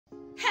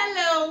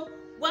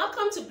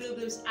Welcome to Blue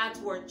Bloom's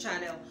Artwork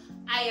channel.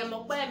 I am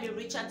Okwemi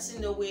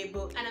Richardson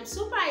Owebo and I'm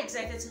super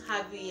excited to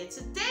have you here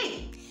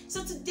today.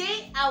 So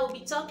today I will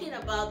be talking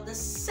about the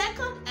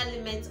second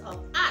element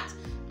of art,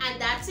 and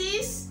that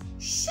is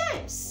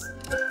shapes.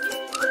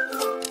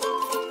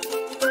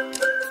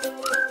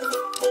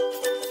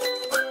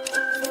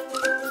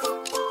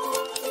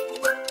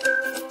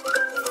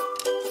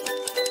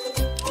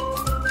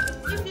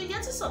 If you're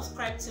yet to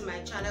subscribe to my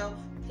channel,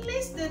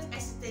 please don't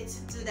hesitate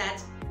to do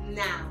that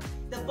now.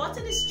 The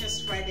button is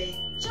just right there.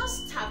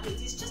 Just tap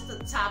it. It's just a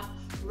tap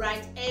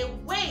right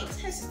away. Don't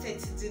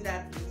hesitate to do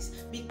that,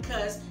 please,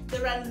 because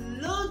there are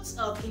loads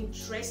of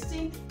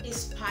interesting,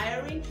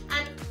 inspiring,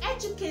 and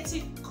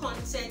educative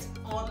content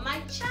on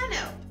my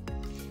channel.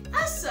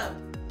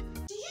 Awesome!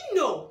 Do you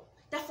know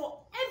that for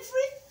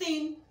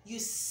everything you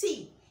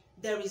see,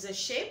 there is a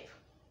shape?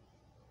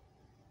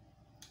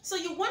 So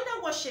you wonder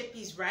what shape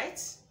is,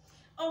 right?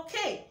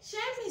 Okay,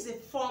 shape is a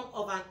form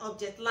of an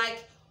object,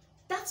 like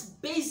that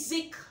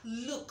basic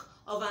look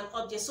of an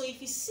object. So if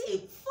you see a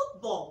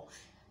football,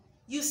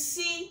 you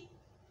see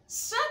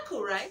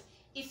circle, right?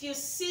 If you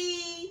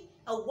see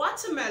a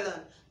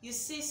watermelon, you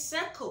see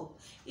circle.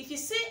 If you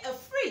see a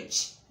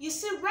fridge, you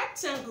see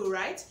rectangle,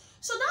 right?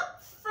 So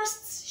that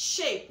first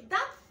shape,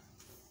 that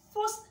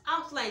first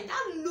outline,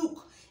 that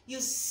look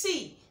you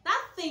see,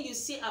 that thing you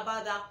see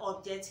about that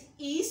object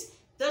is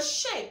the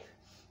shape.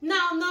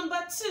 Now, number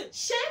two,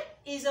 shape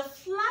is a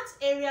flat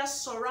area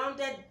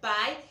surrounded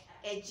by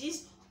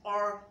edges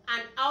or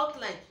an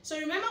outline. So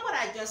remember what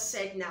I just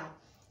said now.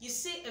 You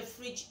see a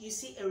fridge, you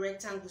see a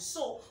rectangle.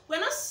 So we're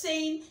not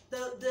saying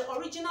the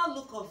original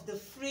look of the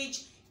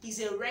fridge is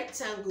a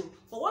rectangle,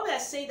 but what we are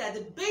saying that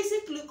the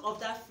basic look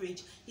of that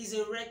fridge is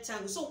a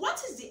rectangle. So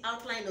what is the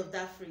outline of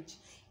that fridge?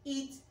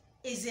 It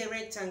is a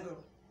rectangle,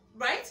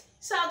 right?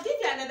 So I'll give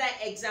you another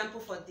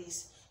example for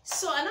this.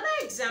 So another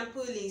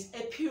example is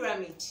a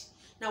pyramid.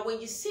 Now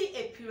when you see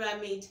a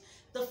pyramid,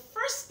 the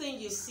first thing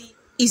you see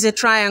is a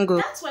triangle.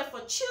 That's why for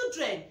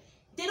children,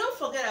 they don't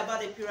forget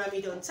about a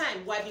pyramid on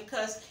time. Why?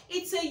 Because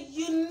it's a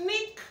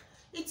unique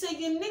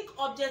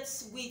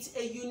object with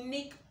a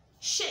unique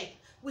shape.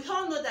 We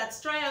all know that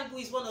triangle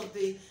is one of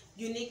the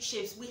unique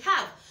shapes we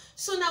have.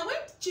 So now when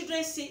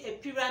children see a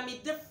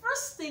pyramid, the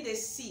first thing they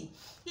see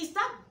is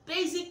that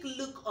basic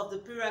look of the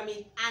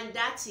pyramid, and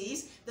that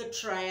is the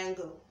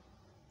triangle.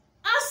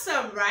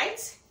 Awesome,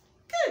 right?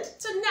 Good.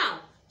 So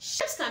now,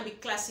 shapes can be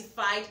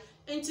classified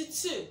into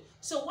two.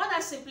 So what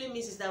that simply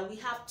means is that we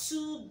have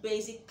two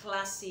basic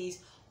classes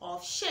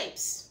of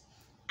shapes,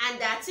 and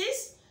that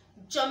is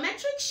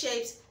geometric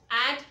shapes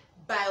and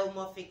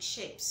biomorphic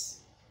shapes.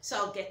 So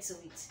I'll get to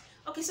it.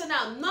 Okay, so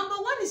now number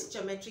one is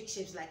geometric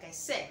shapes. Like I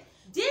said,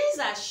 these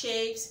are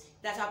shapes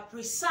that are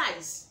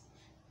precise,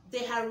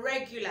 they are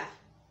regular,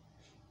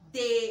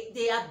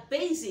 they are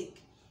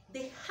basic,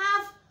 they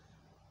have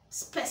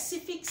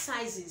specific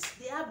sizes,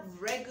 they have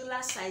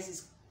regular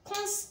sizes,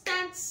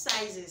 constant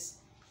sizes.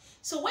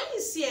 So when you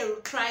see a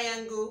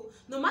triangle,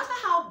 no matter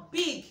how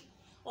big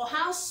or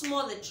how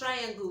small a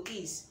triangle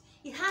is,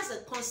 it has a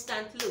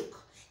constant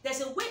look.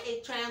 There's a way a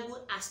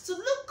triangle has to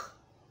look.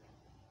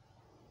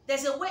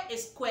 There's a way a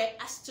square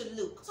has to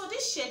look. So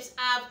these shapes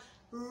have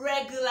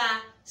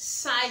regular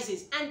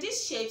sizes, and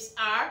these shapes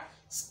are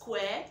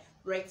square,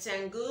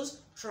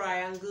 rectangles,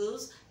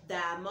 triangles,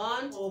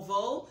 diamond,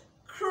 oval,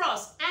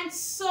 cross, and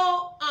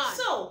so on.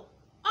 So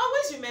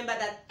always remember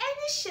that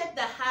any shape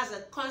that has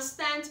a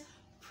constant,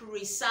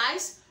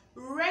 precise,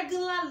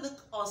 regular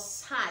look or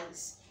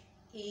size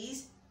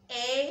is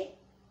a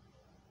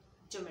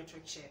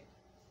geometric shape.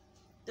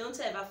 Don't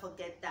ever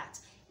forget that.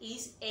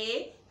 Is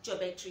a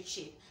geometric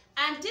shape.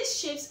 And these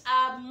shapes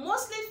are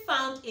mostly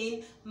found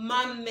in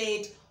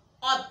man-made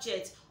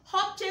objects.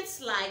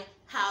 Objects like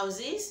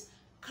houses,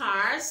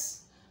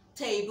 cars,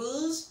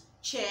 tables,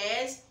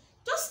 chairs.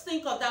 Just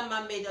think of that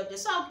man-made object.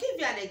 So I'll give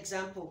you an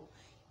example.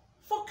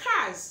 For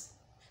cars,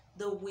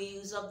 the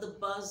wheels of the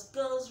bus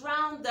goes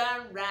round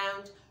and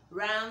round,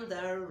 round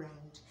and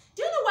round.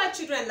 Do you know why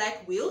children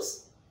like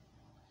wheels?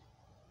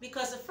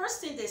 Because the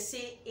first thing they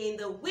see in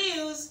the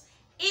wheels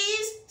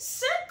is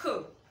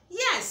circle.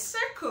 Yes,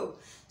 circle.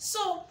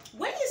 So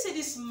when you see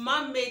this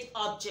man-made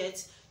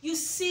object, you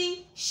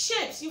see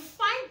shapes. You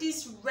find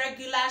these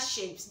regular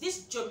shapes,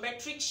 these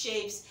geometric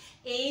shapes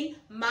in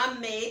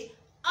man-made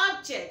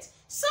objects.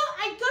 So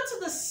I go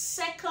to the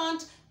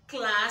second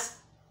class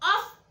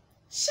of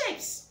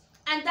shapes,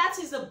 and that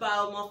is the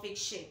biomorphic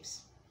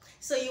shapes.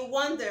 So you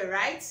wonder,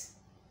 right?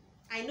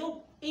 I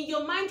know in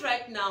your mind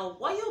right now,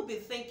 what you'll be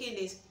thinking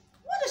is,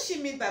 what does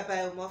she mean by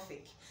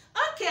biomorphic?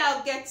 Okay,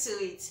 I'll get to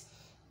it.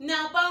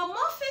 Now,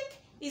 biomorphic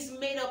is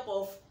made up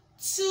of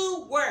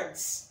two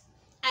words,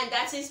 and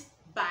that is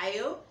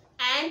bio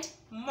and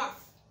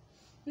morph.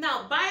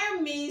 Now,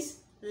 bio means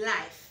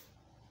life.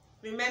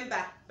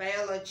 Remember,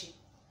 biology.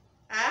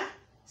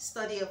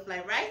 Study of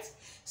life, right?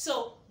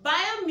 So,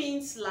 bio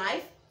means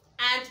life,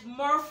 and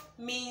morph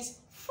means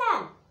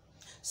form.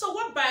 So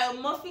what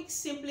biomorphic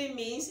simply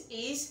means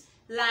is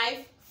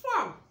life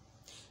form.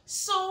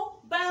 So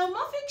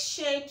biomorphic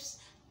shapes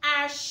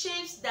are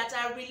shapes that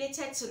are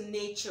related to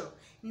nature,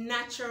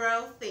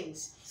 natural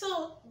things.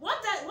 So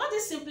what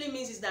this simply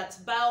means is that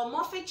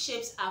biomorphic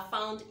shapes are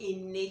found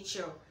in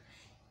nature.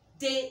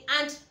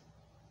 And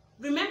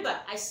remember,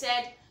 I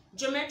said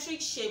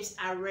geometric shapes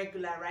are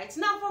regular, right?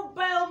 Now for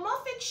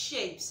biomorphic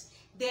shapes,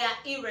 they are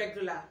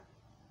irregular.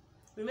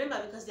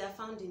 Remember, because they are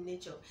found in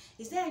nature.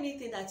 Is there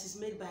anything that is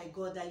made by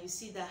God that you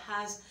see that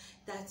has,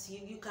 that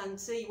you can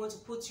say you want to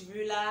put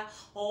ruler,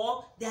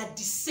 or they are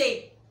the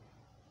same?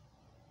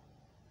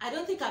 I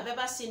don't think I've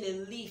ever seen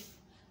a leaf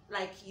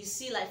like you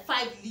see like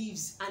 5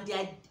 leaves and they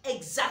are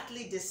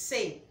exactly the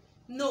same.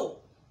 No,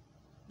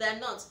 they're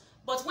not.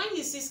 But when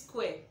you see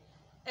square,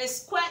 a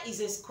square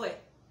is a square.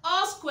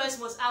 All squares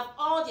must have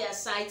all their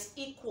sides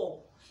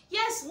equal.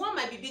 Yes, one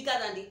might be bigger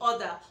than the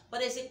other, but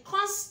there's a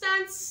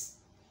constant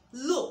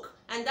look,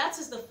 and that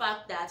is the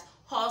fact that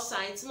all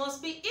sides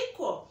must be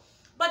equal.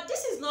 But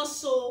this is not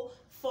so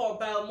for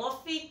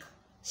biomorphic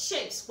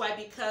shapes. Why?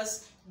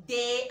 Because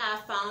they are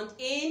found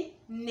in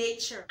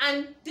nature,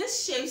 and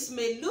these shapes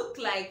may look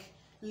like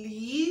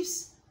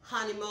leaves,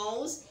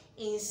 animals,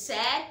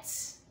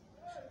 insects,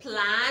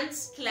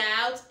 plants,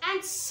 clouds,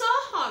 and so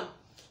on.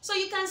 So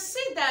you can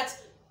see that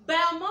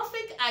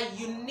biomorphic are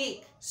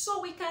unique.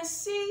 So we can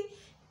see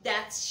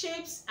that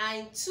shapes are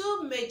in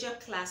 2 major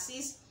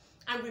classes,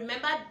 and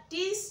remember,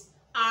 these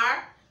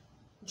are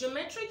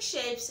geometric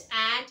shapes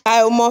and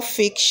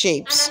biomorphic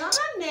shapes. And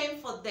another name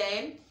for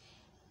them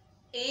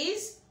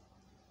is,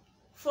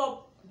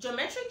 for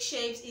geometric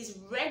shapes, is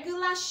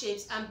regular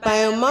shapes, and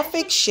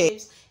biomorphic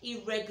shapes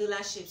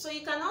irregular shapes. So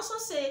you can also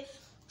say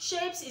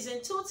shapes is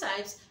in 2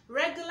 types: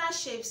 regular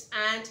shapes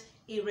and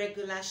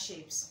irregular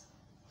shapes.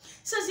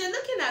 So as you're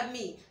looking at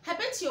me, I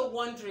bet you're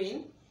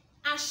wondering,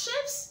 are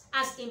shapes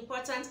as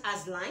important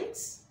as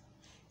lines?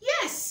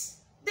 Yes,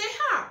 they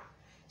are.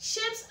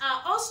 Shapes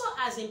are also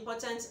as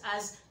important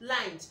as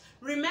lines.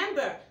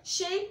 Remember,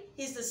 shape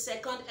is the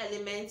second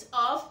element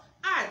of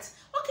art.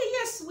 Okay,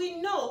 yes, we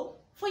know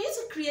for you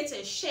to create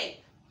a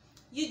shape,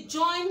 you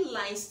join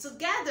lines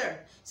together.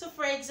 So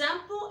for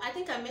example, I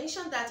think I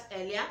mentioned that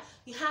earlier,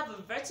 you have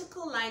a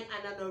vertical line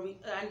and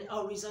an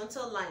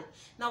horizontal line.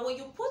 Now when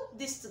you put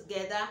this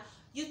together,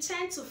 you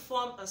tend to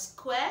form a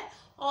square,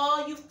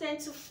 or you tend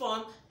to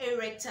form a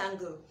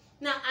rectangle.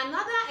 Now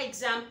another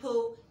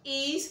example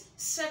is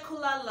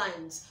circular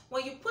lines.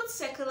 When you put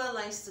circular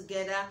lines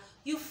together,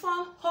 you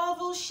form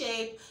oval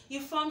shape, you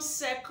form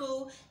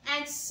circle,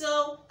 and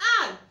so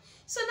on.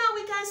 So now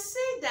we can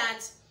see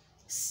that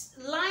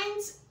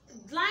lines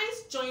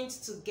joined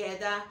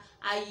together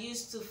are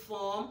used to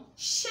form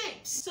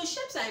shapes. So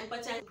shapes are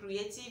important,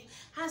 creative,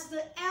 as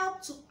they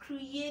help to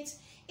create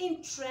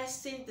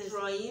interesting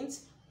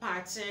drawings,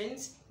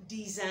 patterns,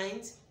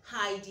 designs,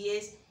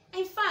 ideas,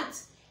 in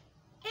fact,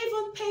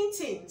 even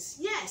paintings.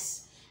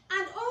 Yes.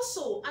 And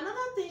also another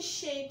thing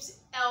shapes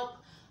help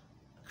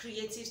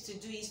creatives to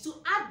do is to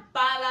add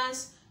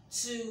balance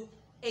to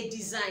a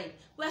design.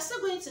 We're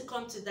still going to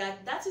come to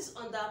that. That is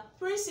under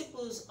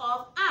principles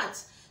of art.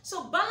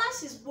 So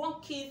balance is one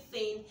key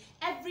thing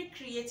every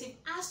creative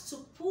has to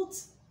put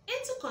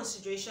into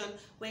consideration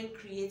when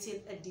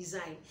creating a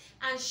design.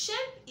 And shape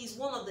is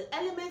one of the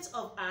elements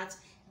of art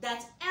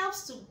that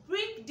helps to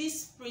bring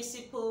this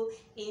principle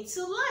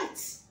into light.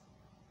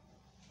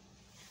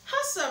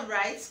 Awesome,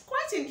 right?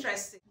 Quite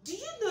interesting. Do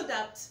you know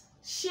that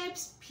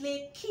shapes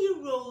play key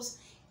roles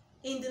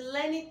in the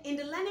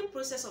learning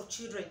process of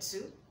children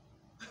too?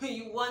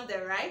 You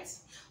wonder, right?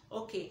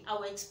 Okay, I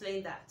will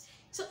explain that.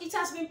 So it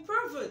has been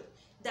proven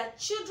that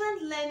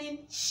children learning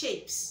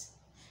shapes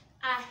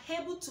are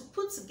able to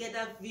put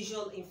together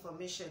visual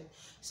information.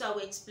 So I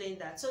will explain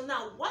that. So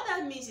now what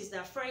that means is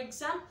that, for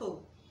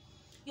example,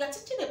 you are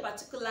teaching a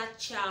particular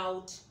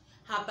child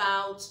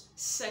about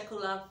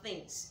circular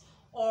things,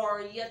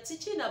 or you're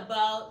teaching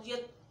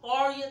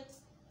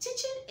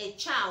a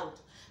child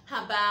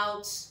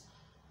about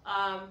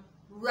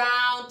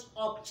round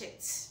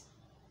objects.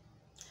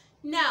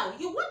 Now,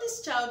 you want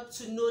this child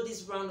to know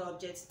these round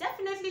objects.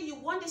 Definitely, you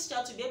want this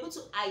child to be able to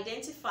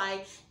identify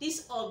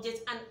these objects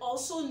and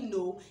also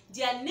know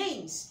their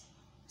names.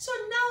 So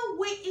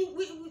now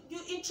you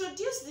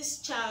introduce this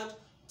child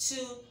to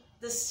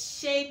the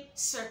shape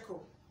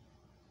circle.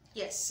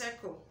 Yes,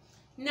 circle.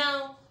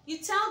 Now, you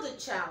tell the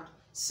child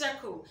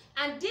circle,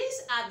 and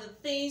these are the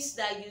things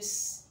that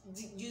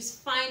you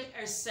find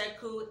a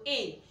circle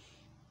in.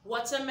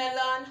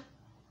 Watermelon,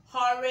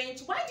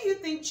 orange. Why do you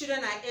think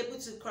children are able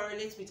to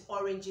correlate with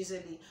orange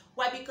easily?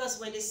 Why? Because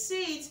when they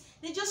see it,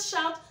 they just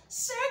shout,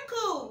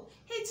 circle,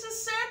 it's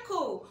a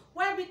circle.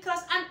 Why?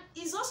 Because, and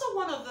it's also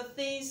one of the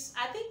things,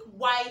 I think,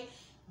 why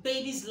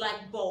babies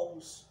like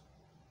balls.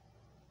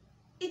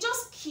 It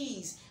just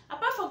keys.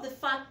 Apart from the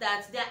fact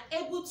that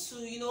they're able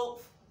to,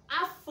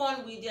 have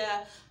fun with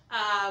their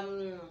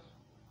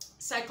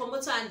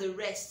psychomotor and the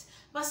rest.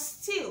 But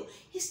still,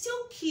 it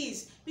still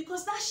keys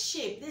because that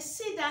shape, they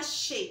see that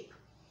shape.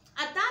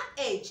 At that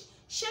age,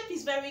 shape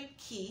is very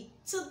key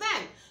to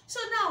them. So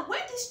now, when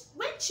this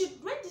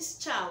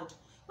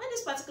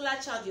particular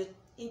child you're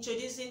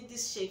introducing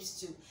these shapes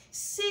to,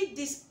 see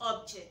these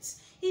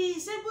objects, he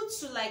is able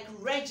to like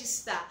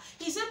register.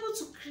 He's able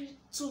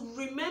to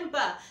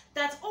remember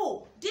that,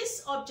 oh,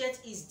 this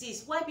object is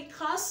this. Why?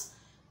 Because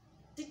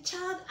the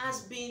child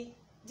has been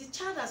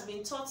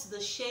taught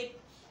the shape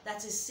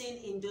that is seen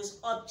in those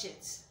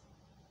objects.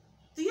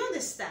 Do you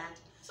understand?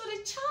 So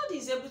the child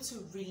is able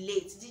to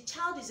relate. The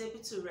child is able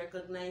to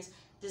recognize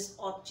this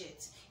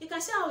object. You can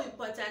see how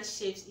important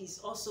shapes is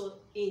also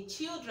in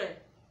children.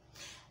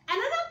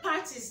 Another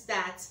part is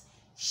that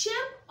shape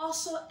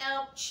also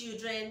help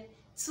children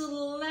to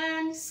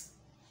learn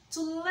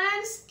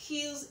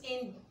skills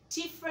in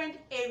different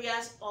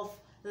areas of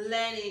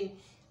learning,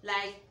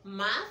 like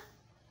math,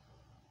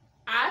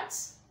 art,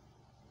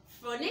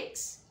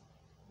 phonics,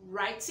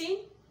 writing,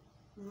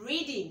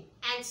 reading,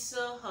 and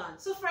so on.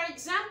 So for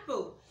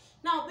example,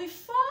 now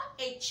before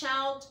a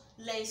child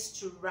learns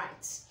to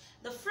write,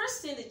 the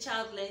first thing the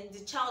child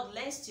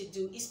learns to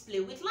do is play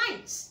with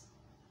lines.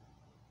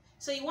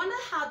 So you wonder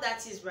how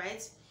that is,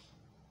 right?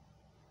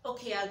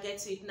 Okay, I'll get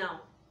to it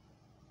now.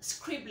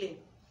 Scribbling.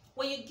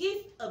 When you give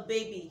a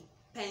baby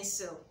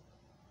pencil,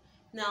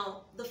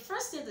 now the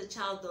first thing the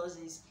child does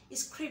is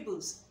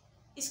scribbles.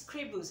 It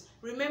scribbles.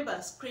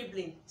 Remember,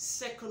 scribbling,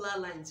 circular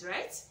lines,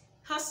 right?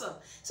 Awesome.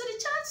 So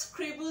the child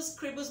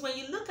scribbles. When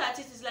you look at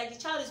it, it's like the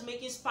child is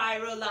making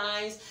spiral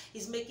lines,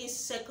 is making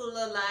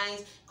circular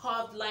lines,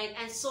 curved line,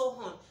 and so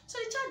on. So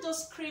the child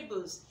just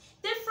scribbles.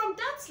 Then from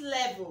that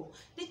level,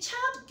 the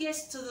child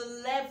gets to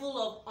the level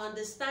of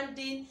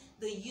understanding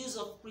the use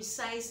of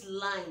precise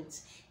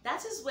lines.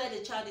 That is where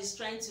the child is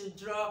trying to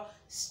draw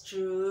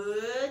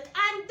stroke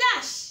and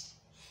dash.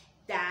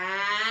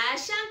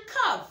 Dash and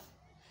curve.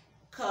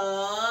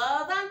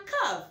 Curve and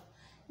curve.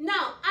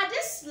 Now, at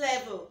this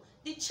level,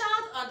 the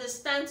child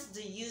understands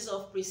the use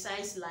of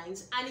precise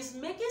lines and is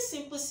making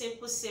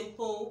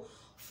simple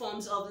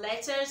forms of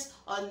letters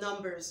or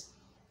numbers.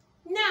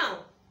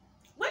 Now,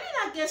 when it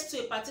now gets to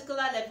a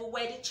particular level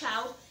where the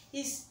child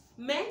is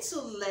meant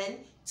to learn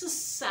to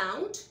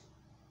sound,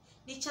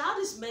 the child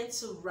is meant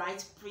to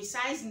write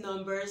precise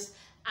numbers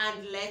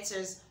and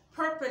letters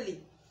properly.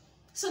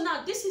 So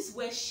now this is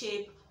where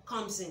shape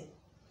comes in.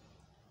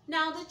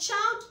 Now the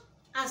child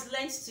has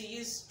learned to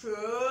use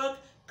stroke,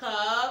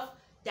 curve,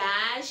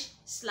 dash,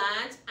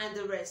 slant, and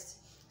the rest.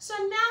 So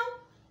now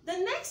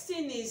the next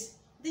thing is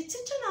the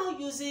teacher now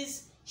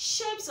uses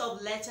shapes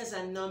of letters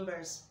and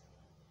numbers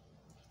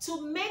to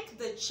make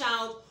the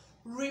child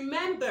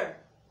remember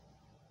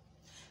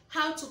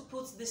how to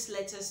put these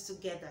letters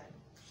together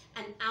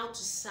and how to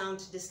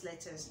sound these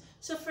letters.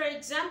 So for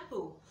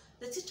example,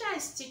 the teacher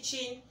is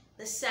teaching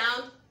the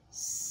sound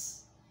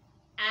S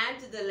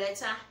and the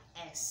letter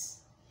S.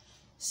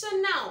 So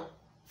now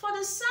for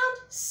the sound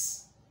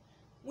S,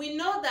 we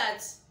know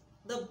that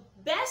the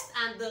best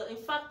and in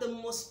fact the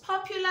most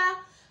popular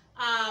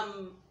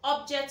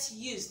object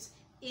used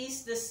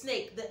is the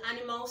snake, the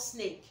animal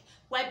snake.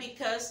 Why?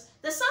 Because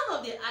the sound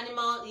of the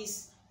animal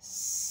is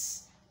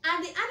S,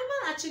 and the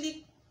animal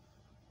actually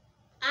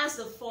has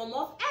the form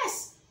of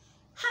S,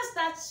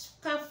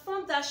 can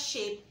form that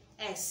shape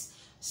S.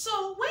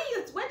 So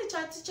when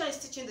the teacher is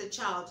teaching the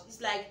child,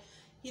 it's like,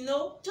 you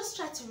know, just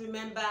try to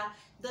remember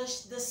the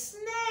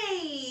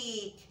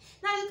snake.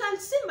 Now you can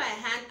see my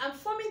hand, I'm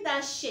forming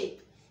that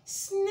shape.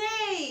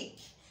 Snake.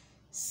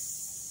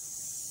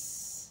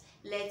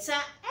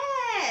 Letter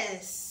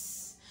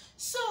S.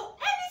 So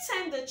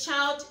anytime the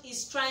child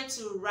is trying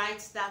to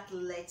write that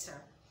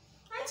letter,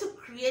 trying to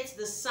create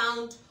the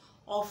sound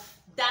of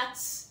that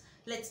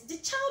letter, the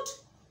child,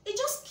 it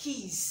just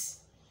keys.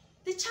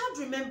 The child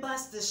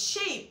remembers the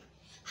shape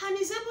and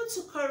is able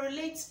to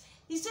correlate,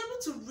 is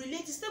able to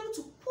relate, is able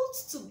to put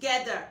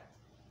together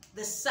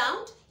the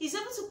sound, is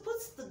able to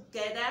put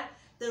together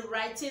the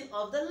writing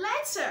of the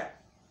letter.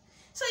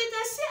 So you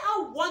can see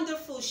how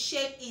wonderful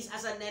shape is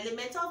as an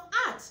element of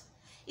art.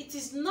 It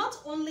is not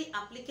only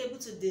applicable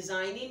to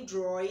designing,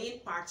 drawing,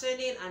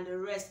 patterning, and the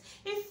rest.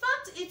 In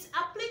fact, it's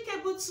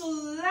applicable to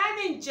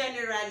learning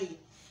generally,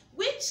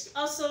 which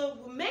also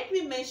will make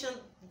me mention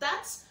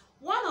that's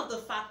one of the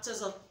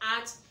factors of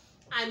art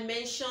I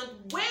mentioned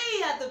way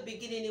at the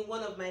beginning in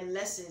one of my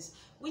lessons,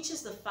 which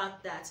is the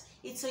fact that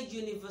it's a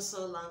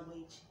universal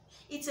language.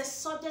 It's a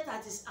subject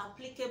that is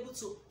applicable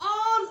to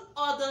all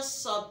other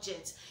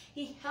subjects.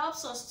 It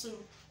helps us to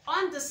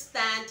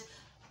understand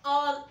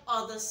all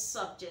other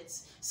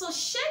subjects. So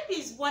shape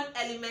is one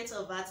element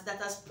of art that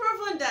has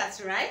proven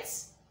that, right?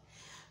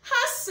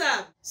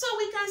 Awesome! So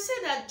we can say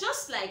that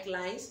just like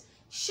lines,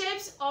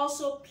 shapes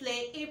also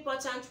play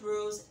important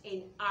roles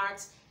in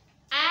art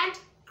and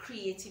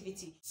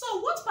creativity. So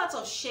what part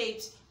of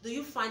shapes do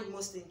you find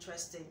most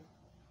interesting?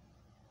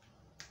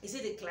 Is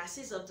it the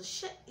classes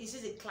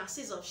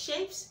of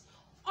shapes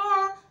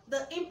or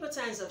the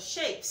importance of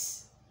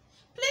shapes?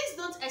 Please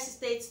don't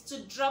hesitate to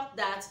drop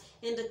that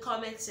in the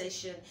comment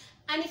section.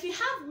 And if you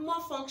have more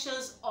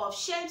functions of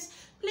shapes,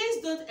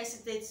 please don't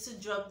hesitate to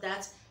drop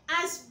that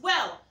as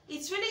well.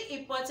 It's really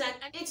important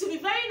and it will be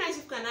very nice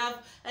if you can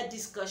have a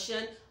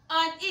discussion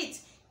on it.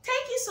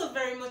 Thank you so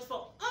very much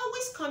for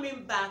always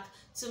coming back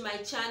to my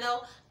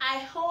channel. I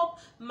hope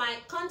my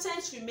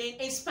content remain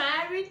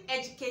inspiring,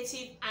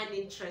 educative, and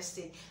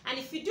interesting. And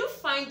if you do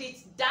find it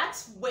that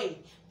way,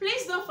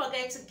 please don't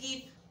forget to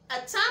give a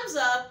thumbs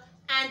up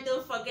and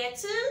don't forget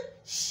to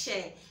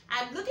share.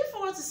 I'm looking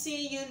forward to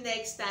seeing you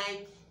next time.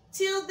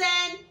 Till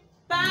then,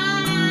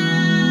 bye.